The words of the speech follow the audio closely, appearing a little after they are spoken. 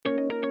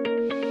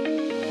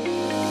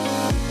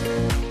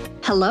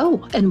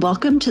Hello, and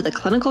welcome to the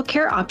Clinical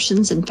Care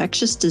Options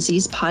Infectious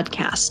Disease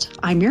Podcast.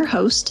 I'm your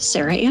host,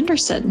 Sarah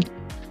Anderson.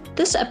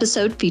 This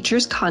episode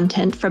features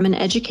content from an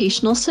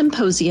educational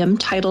symposium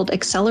titled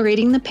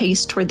Accelerating the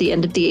Pace Toward the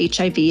End of the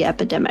HIV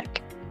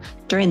Epidemic.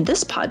 During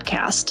this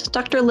podcast,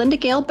 Dr. Linda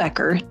Gail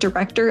Becker,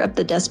 Director of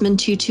the Desmond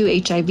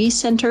Tutu HIV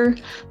Center,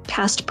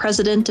 past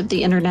President of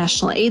the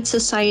International AIDS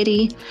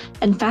Society,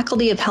 and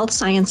Faculty of Health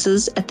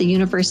Sciences at the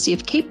University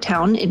of Cape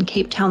Town in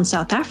Cape Town,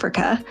 South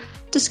Africa,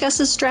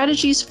 discusses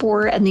strategies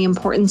for and the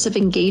importance of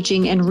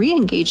engaging and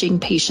re-engaging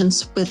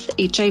patients with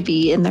HIV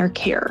in their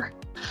care.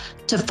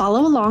 To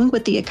follow along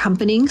with the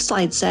accompanying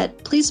slide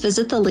set, please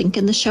visit the link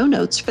in the show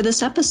notes for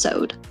this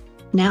episode.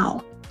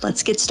 Now,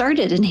 let's get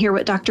started and hear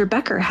what Dr.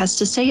 Becker has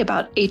to say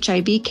about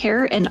HIV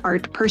care and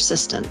ART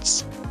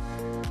persistence.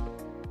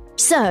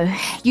 So,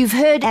 you've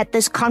heard at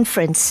this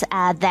conference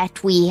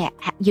that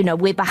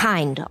we're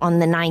behind on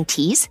the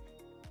 90s.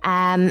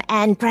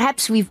 And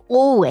perhaps we've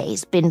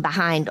always been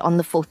behind on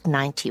the fourth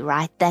 90,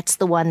 right? That's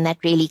the one that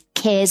really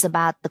cares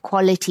about the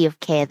quality of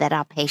care that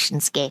our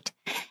patients get.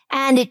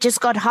 And it just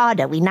got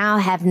harder. We now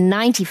have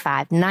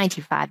 95,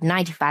 95,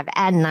 95,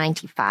 and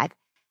 95.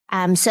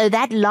 So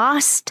that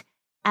last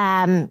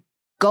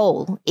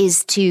goal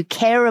is to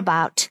care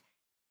about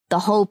the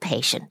whole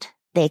patient,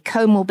 their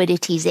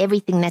comorbidities,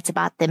 everything that's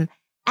about them,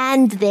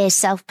 and their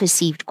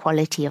self-perceived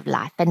quality of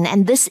life.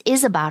 And this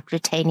is about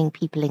retaining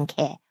people in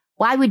care.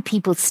 Why would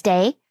people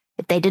stay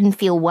if they didn't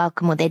feel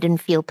welcome or they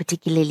didn't feel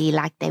particularly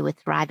like they were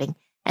thriving?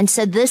 And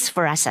so this,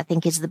 for us, I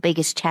think, is the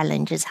biggest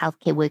challenge as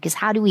healthcare workers.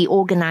 How do we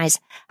organize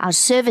our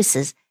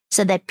services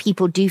so that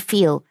people do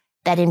feel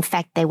that, in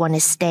fact, they want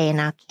to stay in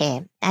our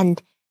care? And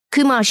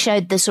Kumar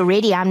showed this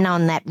already. I'm now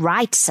on that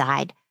right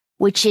side,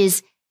 which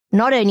is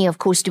not only, of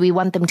course, do we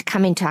want them to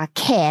come into our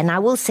care. And I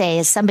will say,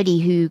 as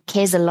somebody who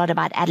cares a lot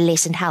about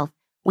adolescent health,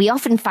 we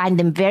often find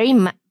them very,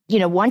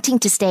 wanting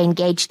to stay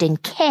engaged in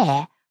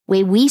care.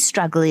 Where we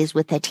struggle is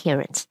with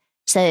adherence.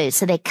 So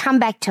they come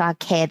back to our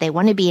care. They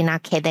want to be in our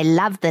care. They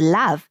love the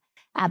love,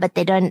 but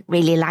they don't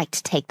really like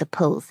to take the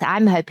pills.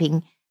 I'm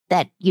hoping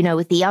that,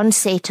 with the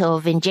onset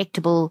of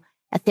injectable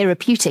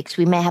therapeutics,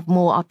 we may have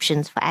more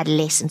options for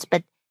adolescents.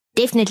 But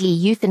definitely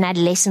youth and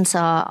adolescents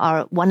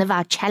are one of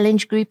our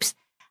challenge groups,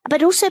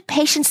 but also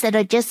patients that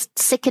are just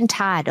sick and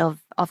tired of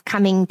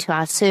coming to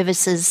our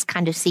services,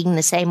 kind of seeing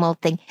the same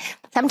old thing.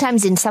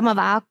 Sometimes in some of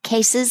our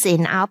cases,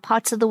 in our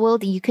parts of the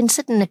world, you can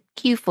sit in a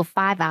queue for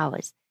 5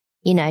 hours,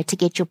 to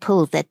get your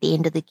pills at the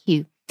end of the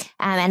queue.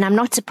 And I'm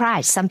not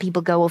surprised. Some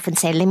people go off and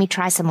say, let me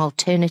try some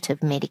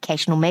alternative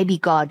medication, or maybe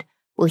God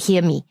will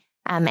hear me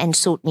and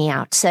sort me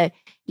out. So,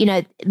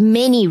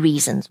 many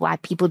reasons why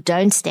people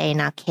don't stay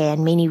in our care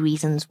and many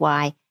reasons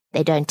why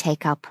they don't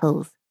take our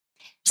pills.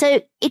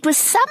 So it was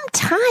some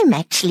time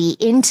actually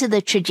into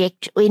the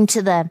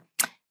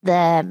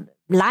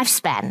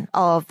lifespan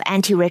of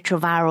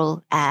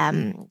antiretroviral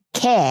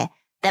care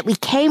that we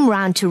came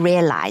round to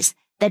realize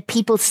that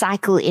people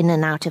cycle in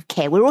and out of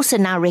care. We're also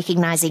now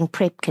recognizing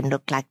PrEP can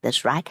look like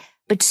this, right?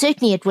 But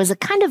certainly it was a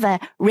kind of a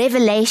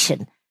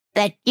revelation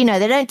that, they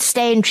don't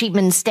stay in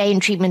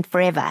treatment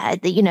forever.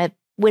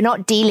 We're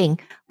not dealing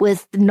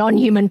with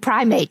non-human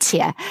primates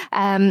here.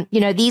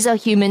 These are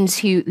humans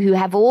who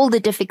have all the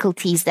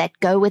difficulties that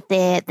go with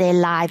their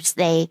lives.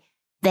 They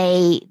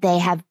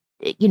have,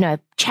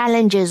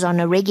 challenges on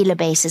a regular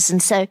basis.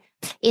 And so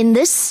in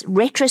this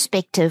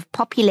retrospective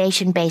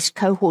population-based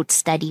cohort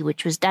study,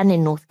 which was done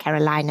in North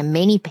Carolina,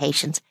 many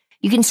patients,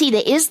 you can see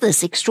there is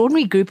this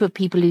extraordinary group of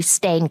people who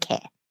stay in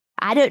care.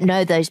 I don't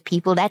know those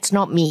people. That's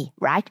not me,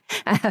 right?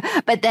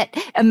 But that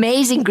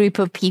amazing group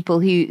of people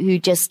who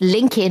just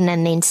link in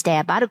and then stay,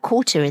 about a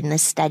quarter in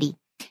this study.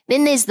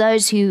 Then there's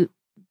those who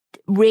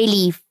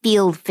really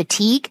feel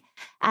fatigue.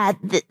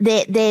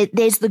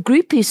 There's the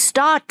group who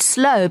start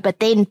slow but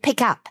then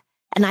pick up.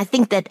 And I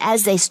think that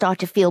as they start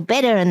to feel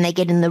better and they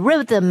get in the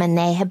rhythm and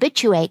they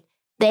habituate,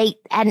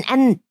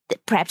 and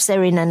perhaps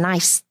they're in a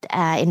nice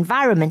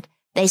environment,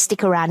 they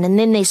stick around. And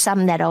then there's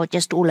some that are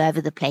just all over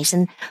the place.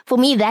 And for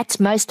me, that's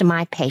most of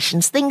my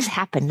patients. Things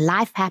happen.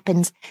 Life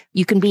happens.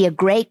 You can be a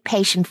great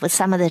patient for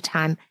some of the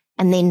time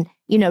and then,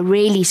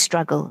 really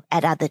struggle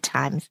at other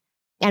times.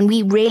 And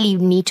we really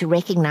need to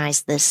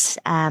recognize this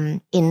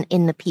in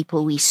the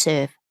people we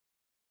serve.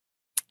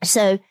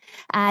 So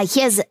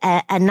here's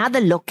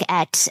another look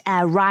at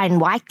Ryan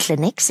White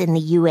clinics in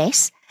the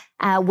US,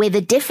 where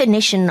the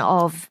definition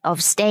of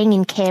staying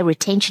in care,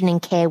 retention in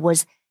care,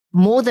 was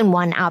more than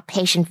one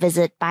outpatient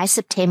visit by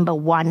September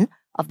 1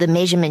 of the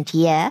measurement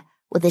year,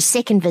 with a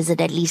second visit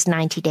at least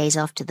 90 days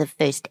after the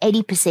first,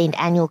 80%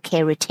 annual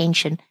care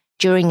retention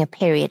during a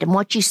period. And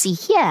what you see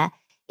here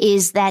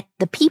is that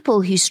the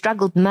people who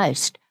struggled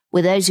most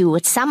were those who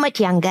were somewhat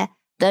younger,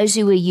 those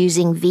who were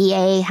using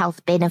VA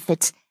health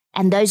benefits,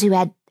 and those who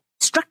had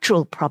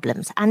structural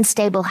problems,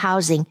 unstable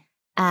housing,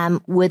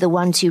 were the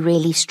ones who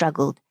really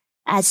struggled.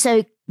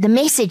 So the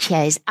message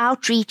here is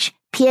outreach,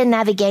 peer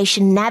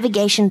navigation,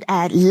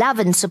 love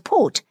and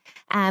support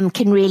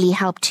can really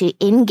help to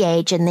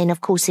engage and then,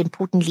 of course,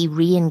 importantly,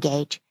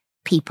 re-engage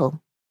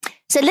people.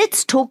 So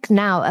let's talk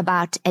now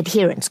about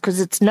adherence, because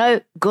it's no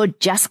good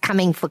just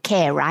coming for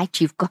care, right?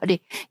 You've got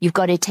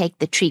to take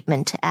the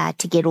treatment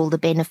to get all the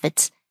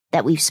benefits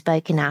that we've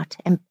spoken out.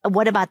 And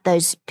what about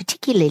those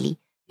particularly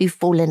who've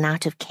fallen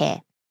out of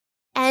care?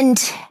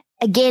 And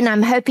again,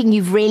 I'm hoping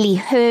you've really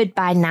heard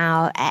by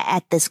now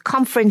at this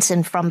conference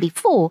and from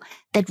before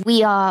that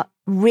we are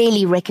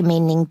really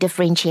recommending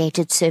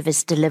differentiated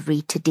service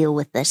delivery to deal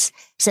with this.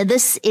 So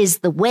this is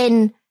the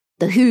when,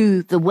 the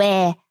who, the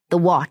where, the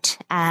what.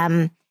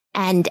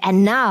 And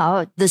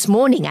now this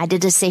morning I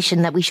did a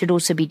session that we should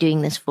also be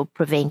doing this for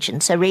prevention.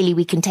 So really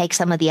we can take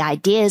some of the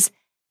ideas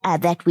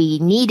that we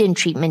need in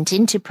treatment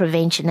into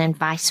prevention and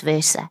vice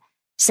versa.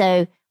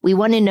 So we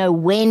want to know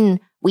when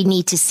we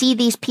need to see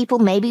these people.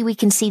 Maybe we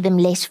can see them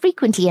less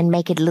frequently and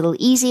make it a little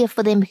easier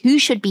for them. Who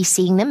should be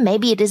seeing them?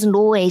 Maybe it isn't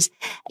always,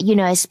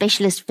 a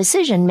specialist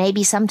physician.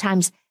 Maybe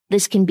sometimes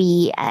this can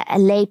be a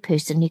lay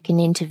person who can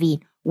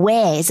intervene.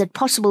 Where is it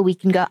possible we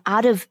can go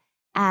out of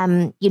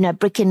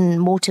brick and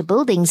mortar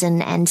buildings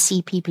and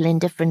see people in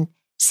different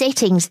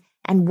settings?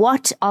 And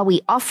what are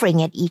we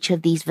offering at each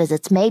of these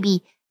visits?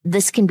 Maybe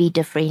this can be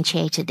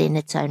differentiated in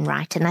its own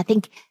right. And I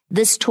think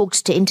this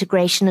talks to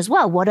integration as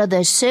well. What are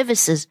those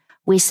services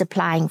we're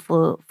supplying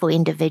for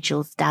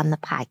individuals down the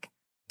pike?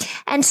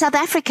 And South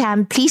Africa,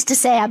 I'm pleased to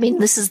say,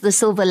 this is the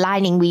silver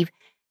lining. We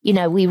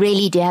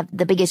really do have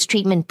the biggest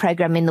treatment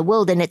program in the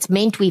world, and it's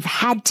meant we've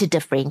had to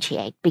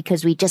differentiate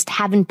because we just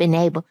haven't been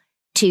able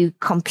to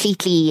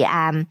completely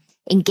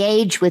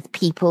engage with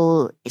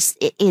people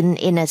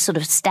in a sort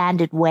of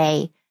standard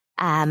way,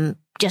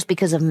 just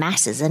because of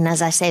masses. And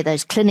as I say,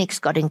 those clinics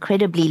got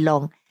incredibly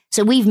long.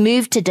 So we've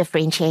moved to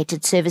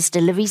differentiated service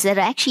deliveries that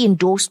are actually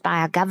endorsed by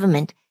our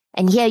government.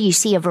 And here you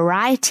see a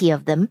variety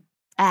of them.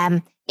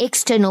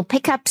 External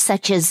pickups,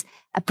 such as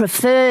a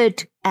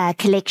preferred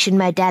collection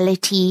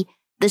modality.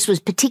 This was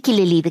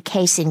particularly the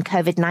case in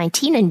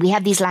COVID-19. And we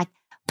have these like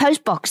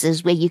post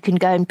boxes where you can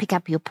go and pick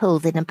up your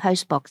pills in a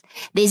post box.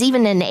 There's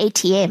even an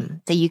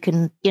ATM, so you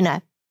can,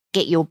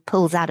 get your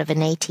pills out of an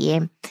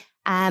ATM.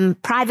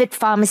 Private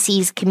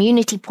pharmacies,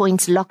 community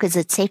points, lockers,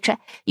 etc.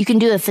 You can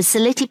do a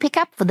facility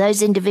pickup for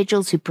those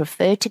individuals who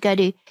prefer to go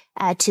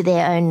to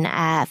their own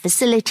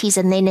facilities,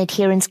 and then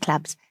adherence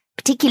clubs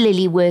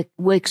particularly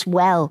works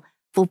well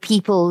for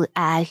people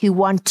who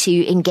want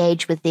to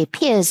engage with their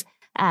peers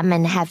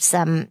and have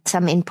some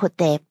input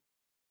there.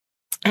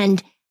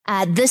 And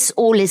this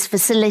all is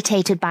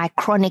facilitated by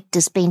a chronic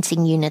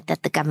dispensing unit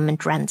that the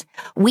government runs.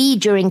 We,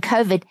 during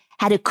COVID,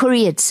 had a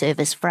couriered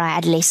service for our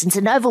adolescents,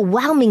 and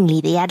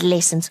overwhelmingly the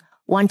adolescents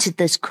wanted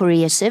this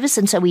courier service.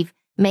 And so we've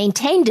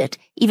maintained it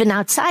even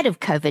outside of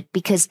COVID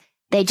because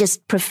they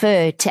just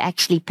prefer to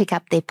actually pick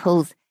up their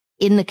pills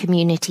in the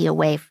community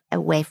away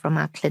from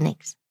our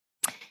clinics.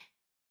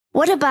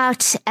 What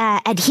about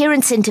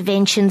adherence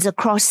interventions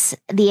across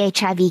the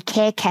HIV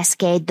care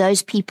cascade,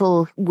 those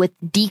people with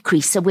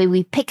decrease? So where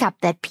we pick up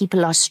that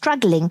people are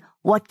struggling,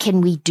 what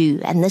can we do?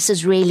 And this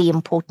is really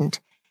important.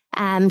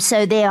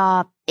 So there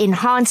are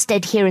enhanced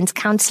adherence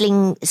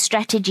counseling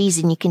strategies,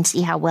 and you can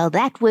see how well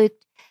that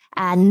worked.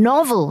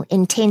 Novel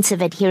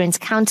intensive adherence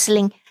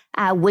counseling,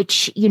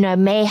 which,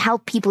 may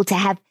help people to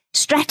have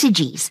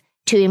strategies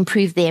to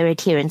improve their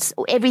adherence.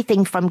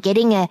 Everything from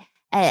getting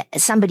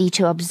somebody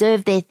to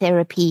observe their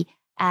therapy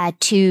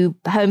to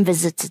home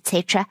visits,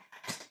 etc.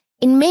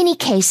 In many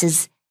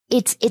cases,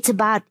 it's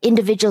about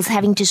individuals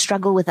having to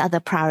struggle with other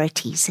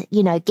priorities,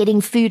 getting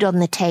food on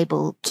the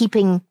table,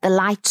 keeping the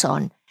lights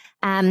on.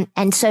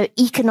 And so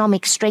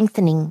economic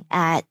strengthening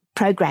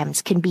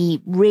programs can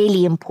be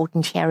really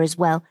important here as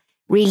well,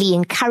 really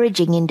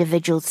encouraging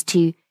individuals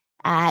to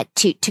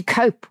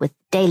cope with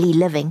daily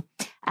living.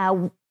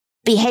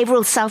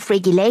 Behavioral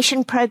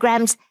self-regulation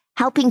programs,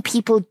 helping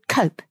people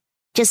cope,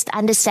 just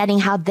understanding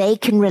how they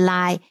can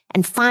rely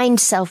and find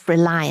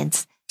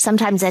self-reliance.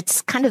 Sometimes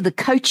that's kind of the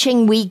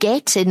coaching we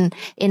get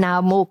in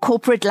our more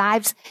corporate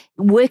lives.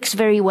 It works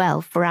very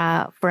well for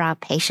our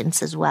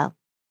patients as well.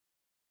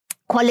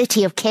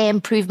 Quality of care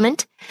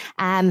improvement.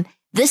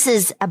 This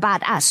is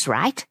about us,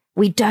 right?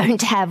 We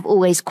don't have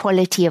always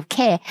quality of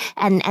care.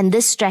 And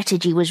this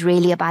strategy was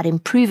really about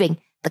improving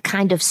the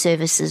kind of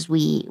services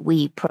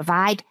we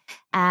provide.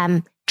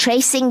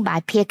 Tracing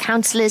by peer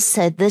counselors.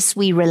 So this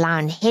we rely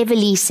on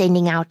heavily,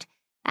 sending out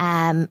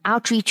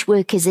outreach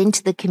workers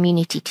into the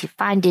community to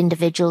find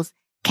individuals.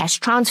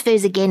 Cash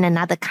transfers, again,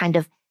 another kind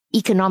of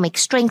economic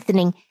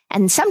strengthening,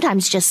 and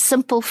sometimes just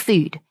simple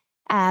food.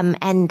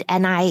 And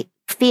I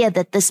fear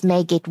that this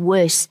may get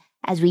worse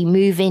as we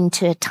move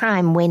into a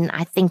time when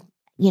I think,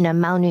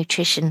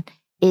 malnutrition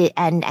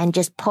and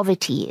just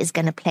poverty is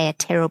going to play a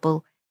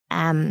terrible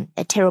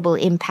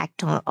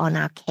impact on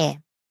our care.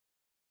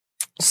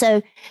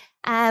 So,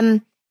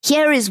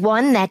 here is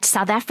one that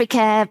South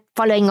Africa,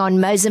 following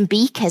on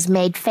Mozambique, has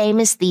made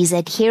famous, these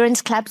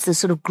adherence clubs, the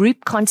sort of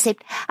group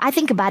concept. I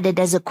think about it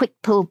as a quick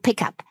pill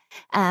pickup.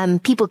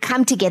 People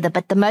come together,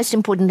 but the most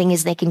important thing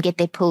is they can get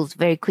their pills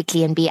very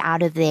quickly and be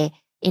out of there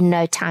in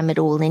no time at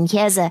all. And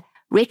here's a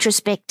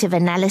retrospective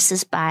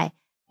analysis by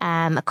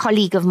a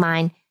colleague of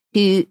mine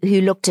who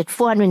looked at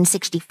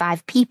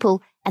 465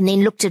 people and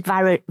then looked at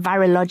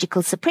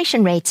virological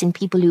suppression rates in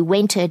people who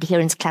went to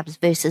adherence clubs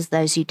versus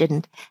those who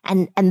didn't.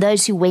 And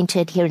those who went to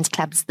adherence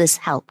clubs, this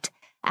helped.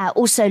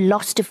 Also,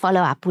 loss to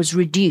follow-up was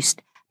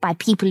reduced by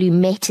people who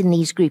met in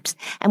these groups.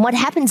 And what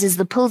happens is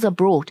the pills are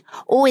brought,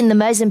 or in the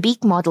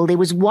Mozambique model, there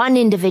was one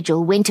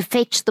individual went to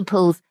fetch the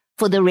pills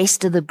for the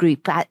rest of the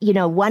group.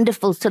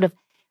 Wonderful sort of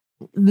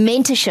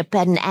mentorship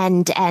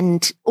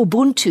and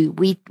Ubuntu,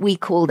 we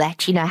call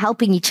that,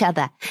 helping each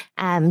other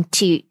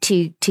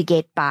to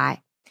get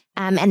by.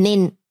 And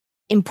then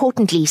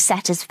importantly,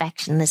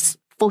 satisfaction, this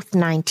fourth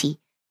 90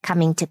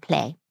 coming to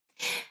play.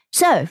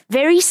 So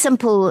very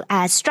simple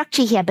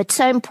structure here, but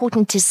so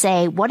important to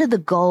say, what are the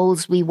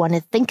goals we want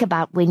to think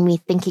about when we're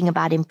thinking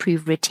about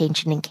improved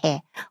retention and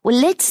care? Well,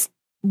 let's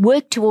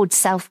work towards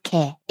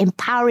self-care,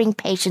 empowering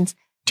patients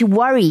to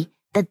worry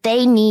that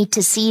they need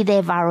to see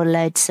their viral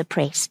load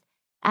suppressed.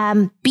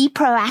 Be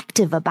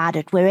proactive about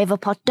it wherever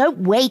possible. Don't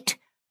wait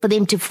for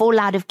them to fall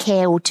out of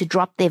care or to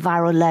drop their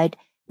viral load.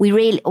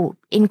 Or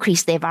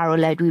increase their viral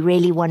load. We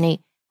really want to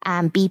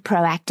be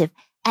proactive.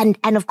 And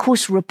of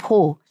course,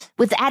 rapport.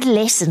 With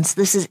adolescents,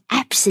 this is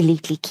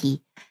absolutely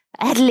key.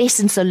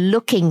 Adolescents are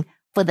looking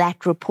for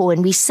that rapport,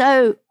 and we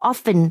so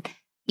often,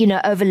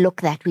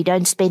 overlook that. We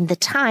don't spend the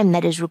time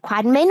that is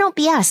required. It may not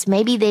be us.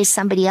 Maybe there's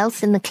somebody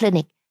else in the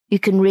clinic who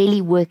can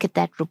really work at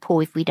that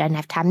rapport if we don't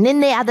have time. And then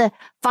there are other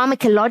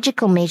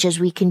pharmacological measures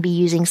we can be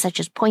using,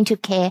 such as point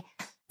of care,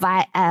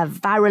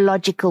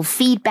 virological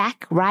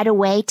feedback right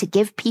away to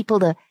give people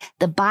the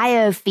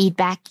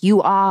biofeedback.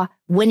 You are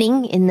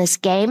winning in this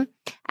game.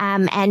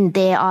 And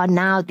there are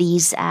now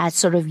these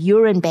sort of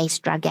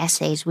urine-based drug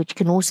assays, which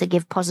can also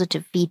give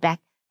positive feedback,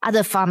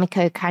 other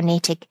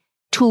pharmacokinetic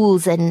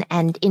tools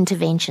and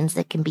interventions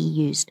that can be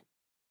used.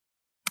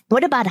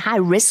 What about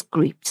high-risk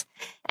groups?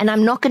 And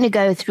I'm not going to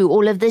go through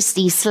all of this.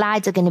 These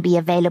slides are going to be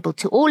available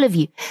to all of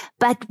you.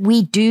 But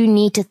we do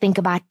need to think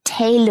about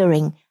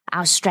tailoring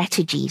our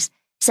strategies.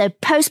 So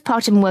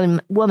postpartum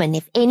woman,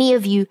 if any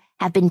of you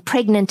have been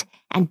pregnant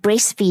and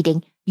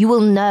breastfeeding, you will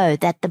know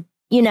that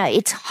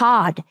it's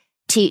hard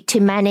to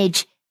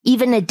manage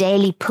even a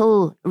daily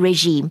pill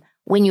regime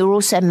when you're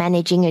also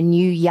managing a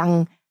new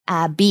young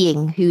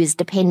being who is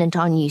dependent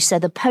on you. So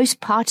the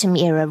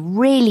postpartum era,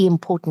 really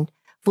important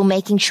for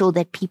making sure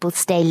that people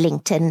stay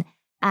linked. And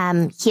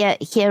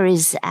here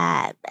is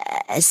a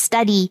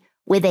study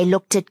where they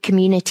looked at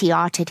community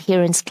art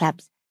adherence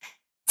clubs.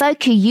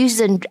 Folk who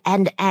use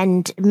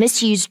and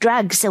misuse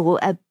drugs or,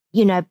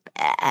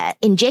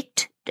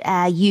 inject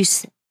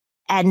use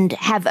and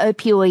have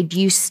opioid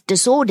use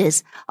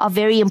disorders are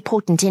very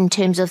important in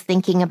terms of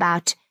thinking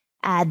about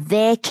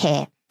their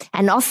care.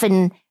 And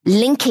often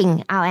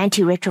linking our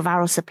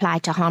antiretroviral supply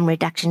to harm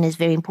reduction is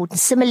very important.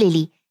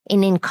 Similarly,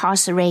 in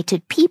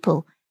incarcerated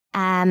people.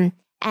 And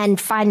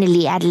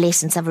finally,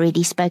 adolescents, I've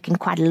already spoken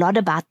quite a lot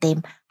about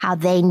them, how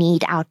they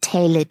need our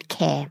tailored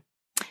care.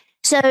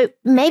 So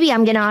maybe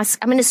I'm going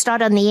to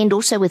start on the end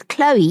also with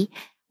Chloe.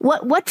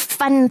 What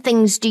fun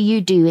things do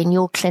you do in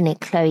your clinic,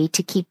 Chloe,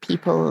 to keep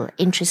people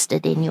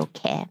interested in your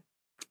care?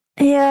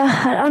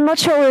 Yeah, I'm not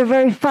sure we're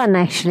very fun,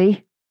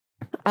 actually.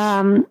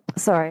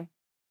 Sorry.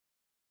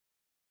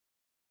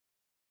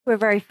 We're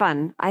very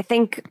fun. I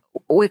think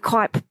we're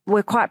quite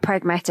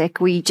pragmatic.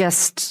 We're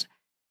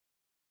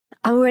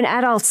an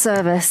adult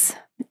service,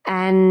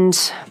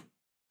 and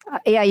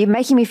you're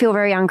making me feel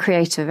very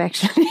uncreative,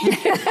 actually.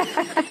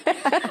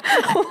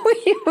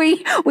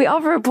 we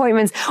offer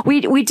appointments.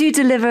 We do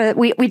deliver.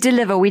 We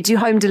deliver. We do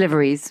home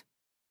deliveries.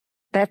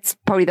 That's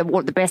probably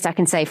the best I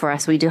can say for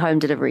us. We do home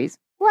deliveries.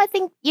 Well, I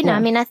think,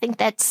 I think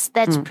that's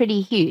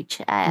pretty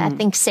huge. I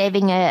think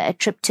saving a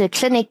trip to a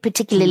clinic,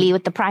 particularly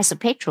with the price of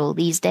petrol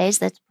these days,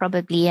 that's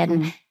probably,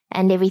 and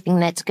everything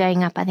that's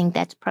going up, I think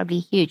that's probably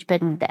huge.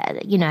 But,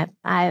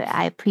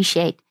 I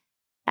appreciate,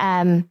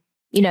 again,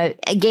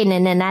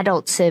 in an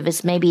adult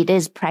service, maybe it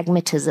is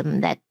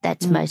pragmatism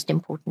that's most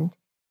important.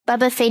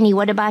 Babafeni,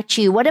 what about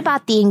you? What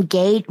about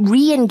the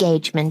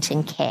re-engagement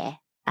in care?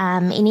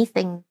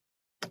 Anything?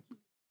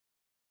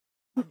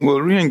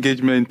 Well,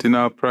 re-engagement in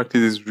our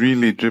practice is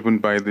really driven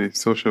by the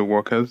social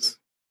workers,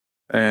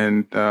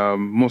 and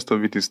most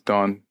of it is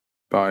done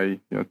by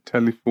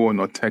telephone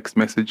or text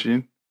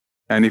messaging.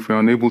 And if we're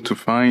unable to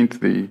find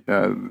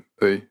the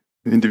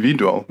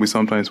individual, we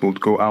sometimes will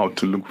go out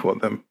to look for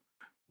them.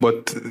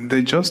 But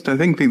I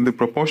think the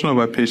proportion of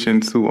our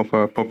patients of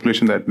our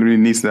population that really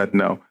needs that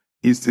now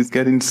is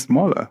getting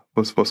smaller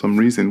for some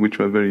reason, which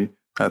we're very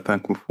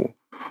thankful for.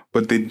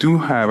 But they do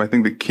have, I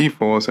think the key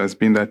for us has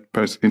been that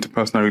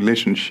interpersonal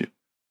relationship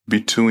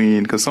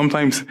because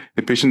sometimes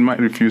the patient might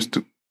refuse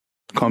to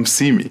come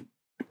see me,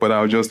 but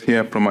I'll just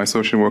hear from my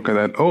social worker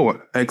that,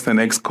 X and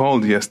X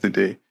called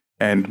yesterday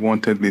and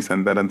wanted this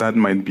and that, and that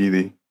might be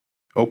the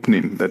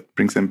opening that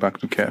brings them back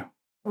to care.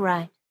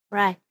 Right.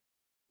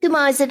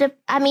 Kumar, do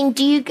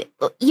you,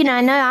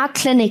 I know our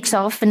clinics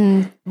are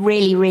often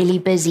really, really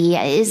busy.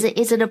 Is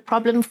it a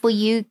problem for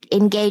you,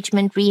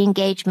 engagement,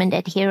 re-engagement,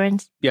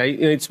 adherence? Yeah,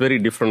 it's very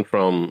different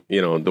from,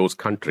 those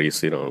countries,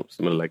 similar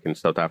like in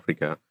South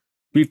Africa.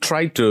 we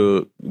try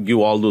to give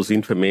all those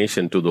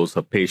information to those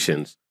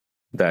patients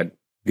that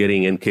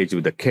getting engaged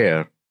with the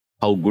care,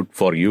 how good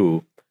for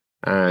you,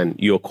 and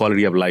your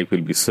quality of life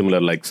will be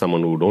similar like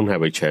someone who don't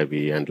have HIV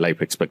and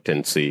life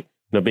expectancy.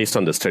 Based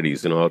on the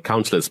studies, our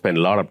counselors spend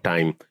a lot of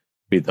time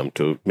with them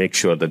to make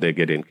sure that they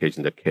get engaged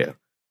in the care.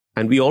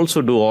 And we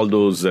also do all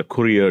those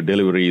courier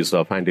deliveries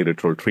of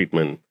antiretroviral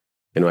treatment,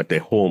 at their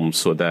home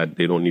so that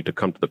they don't need to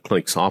come to the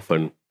clinics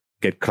often,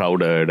 get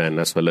crowded, and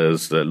as well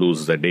as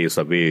lose their days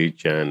of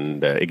age.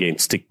 And again,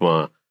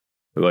 stigma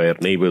where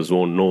neighbors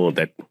won't know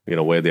that,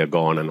 where they're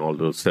gone and all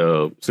those.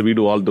 So we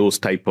do all those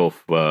type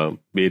of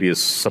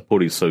various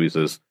supportive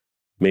services,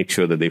 make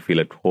sure that they feel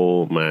at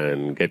home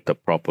and get the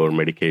proper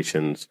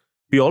medications.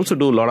 We also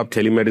do a lot of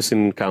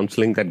telemedicine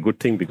counseling, that good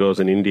thing, because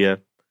in India,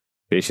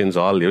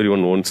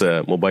 everyone wants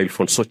a mobile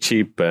phone so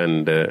cheap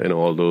and,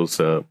 all those.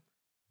 So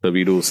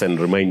we do send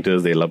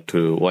reminders. They love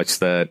to watch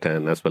that.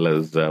 And as well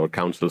as our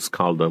counselors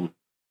call them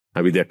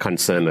with their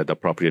consent at the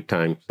appropriate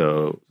time.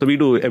 So we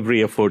do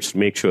every effort to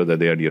make sure that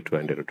they adhere to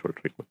antiretroviral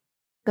treatment.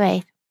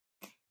 Great.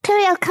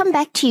 Chloe, I'll come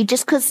back to you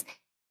just because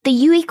the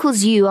U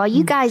equals U, are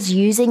you guys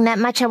using that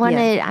much? So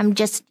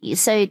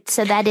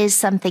that is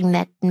something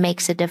that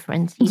makes a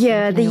difference.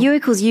 Yeah, the U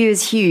equals U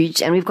is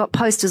huge, and we've got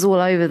posters all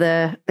over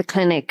the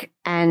clinic,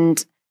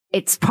 and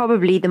it's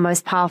probably the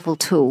most powerful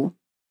tool.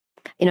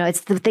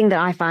 It's the thing that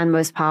I find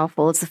most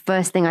powerful. It's the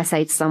first thing I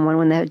say to someone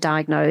when they're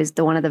diagnosed,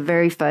 one of the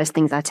very first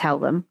things I tell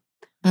them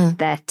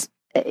that,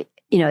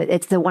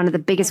 it's one of the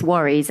biggest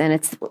worries, and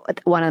it's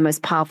one of the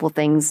most powerful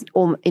things.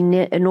 In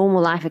a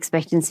normal life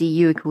expectancy,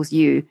 U equals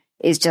U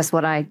is just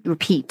what I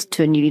repeat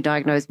to a newly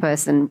diagnosed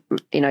person,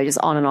 just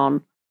on and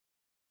on.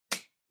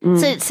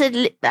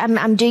 So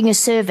I'm doing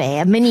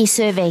a mini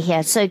survey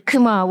here. So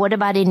Kumar, what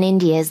about in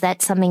India? Is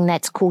that something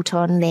that's caught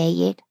on there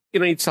yet?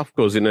 It's of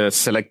course in a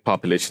select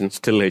population,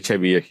 still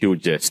HIV a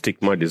huge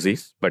stigma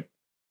disease, but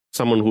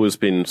someone who has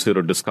been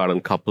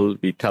serodiscordant couple,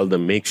 we tell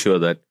them make sure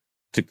that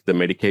take the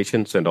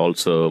medications, and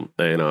also,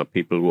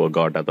 people who have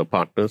got other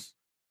partners.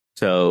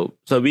 So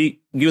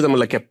we give them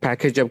like a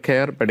package of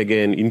care, but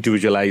again,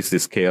 individualize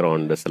this care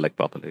on the select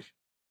population.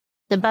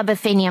 So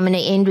Babafeni, I'm going to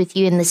end with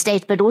you in the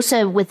States, but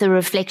also with a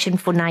reflection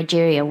for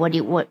Nigeria. What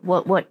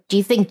do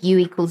you think U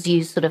equals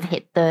U sort of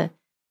hit the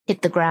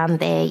ground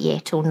there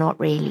yet, or not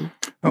really?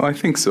 Oh, I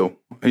think so.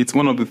 It's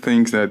one of the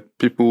things that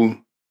people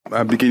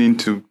are beginning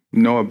to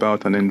know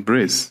about and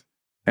embrace.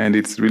 And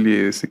it's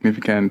really a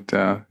significant,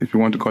 if you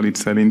want to call it,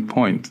 selling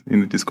point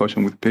in the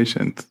discussion with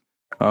patients,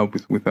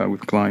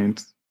 with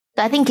clients.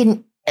 I think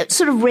a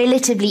sort of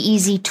relatively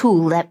easy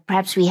tool that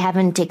perhaps we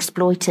haven't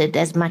exploited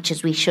as much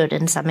as we should,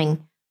 and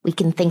something we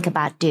can think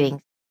about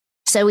doing.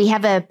 So we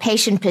have a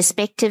patient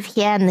perspective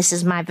here, and this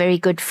is my very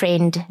good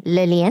friend,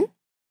 Lillian.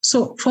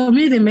 So for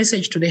me, the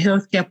message to the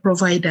healthcare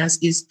providers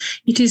is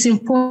it is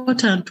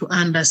important to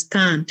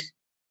understand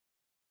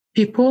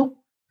people,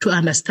 to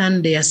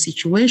understand their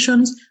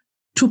situations,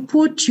 to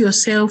put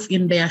yourself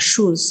in their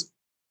shoes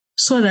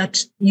so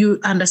that you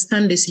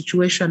understand the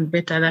situation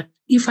better. That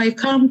if I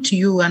come to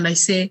you and I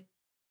say,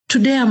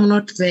 today I'm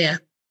not there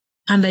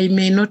and I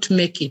may not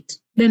make it,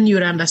 then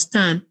you'll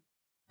understand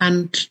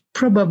and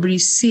probably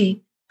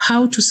see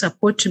how to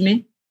support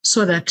me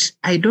so that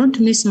I don't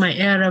miss my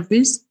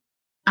ARVs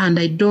and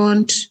I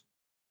don't,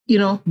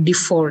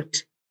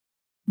 default.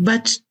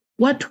 But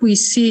what we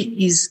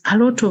see is a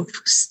lot of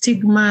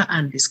stigma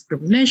and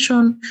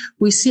discrimination.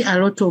 We see a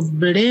lot of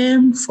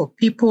blame for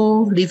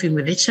people living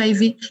with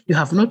HIV. You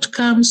have not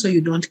come, so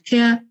you don't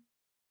care.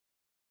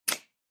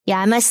 Yeah,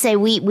 I must say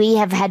we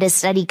have had a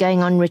study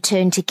going on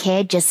return to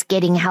care, just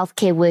getting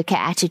healthcare worker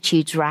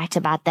attitudes right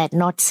about that,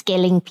 not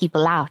scaling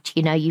people out.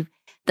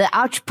 The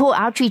poor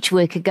outreach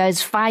worker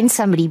goes, finds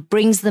somebody,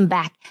 brings them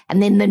back,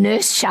 and then the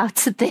nurse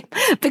shouts at them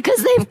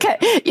because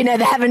they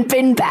haven't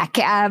been back.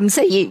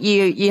 So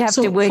you have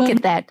to work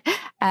at that.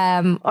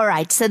 All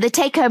right. So the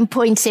take home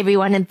points,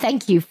 everyone, and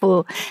thank you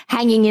for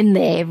hanging in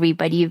there,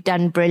 everybody. You've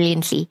done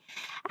brilliantly.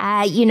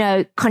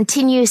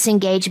 Continuous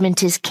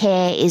engagement as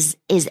care is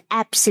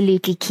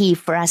absolutely key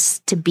for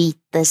us to beat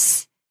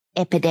this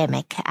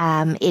epidemic.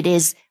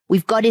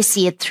 We've got to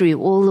see it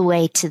through all the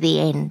way to the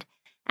end.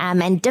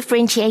 And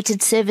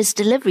differentiated service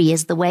delivery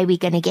is the way we're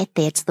going to get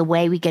there. It's the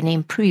way we're going to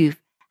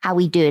improve how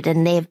we do it.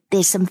 And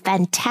there's some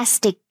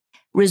fantastic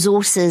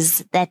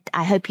resources that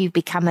I hope you've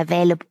become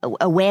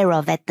aware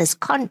of at this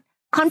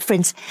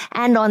conference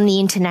and on the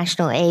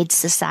International AIDS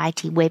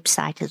Society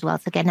website as well.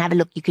 So go and have a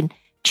look. You can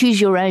choose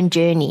your own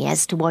journey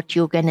as to what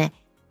you're going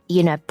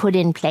to, put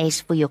in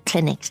place for your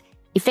clinics.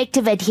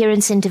 Effective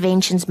adherence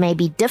interventions may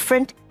be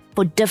different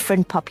for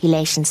different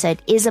populations. So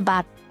it is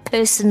about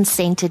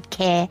person-centered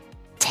care,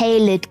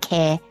 tailored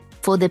care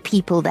for the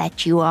people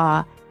that you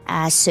are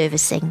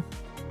servicing.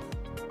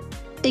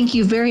 Thank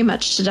you very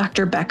much to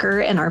Dr. Becker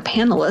and our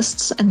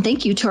panelists, and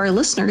thank you to our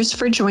listeners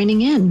for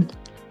joining in.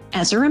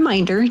 As a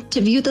reminder,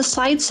 to view the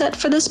slide set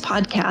for this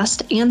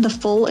podcast and the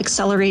full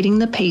Accelerating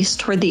the Pace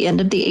Toward the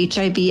End of the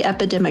HIV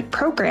Epidemic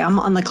program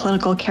on the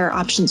Clinical Care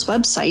Options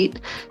website,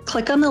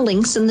 click on the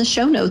links in the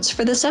show notes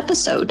for this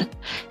episode.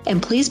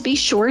 And please be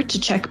sure to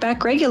check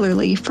back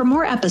regularly for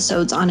more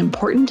episodes on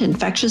important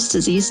infectious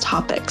disease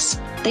topics.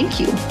 Thank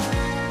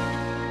you.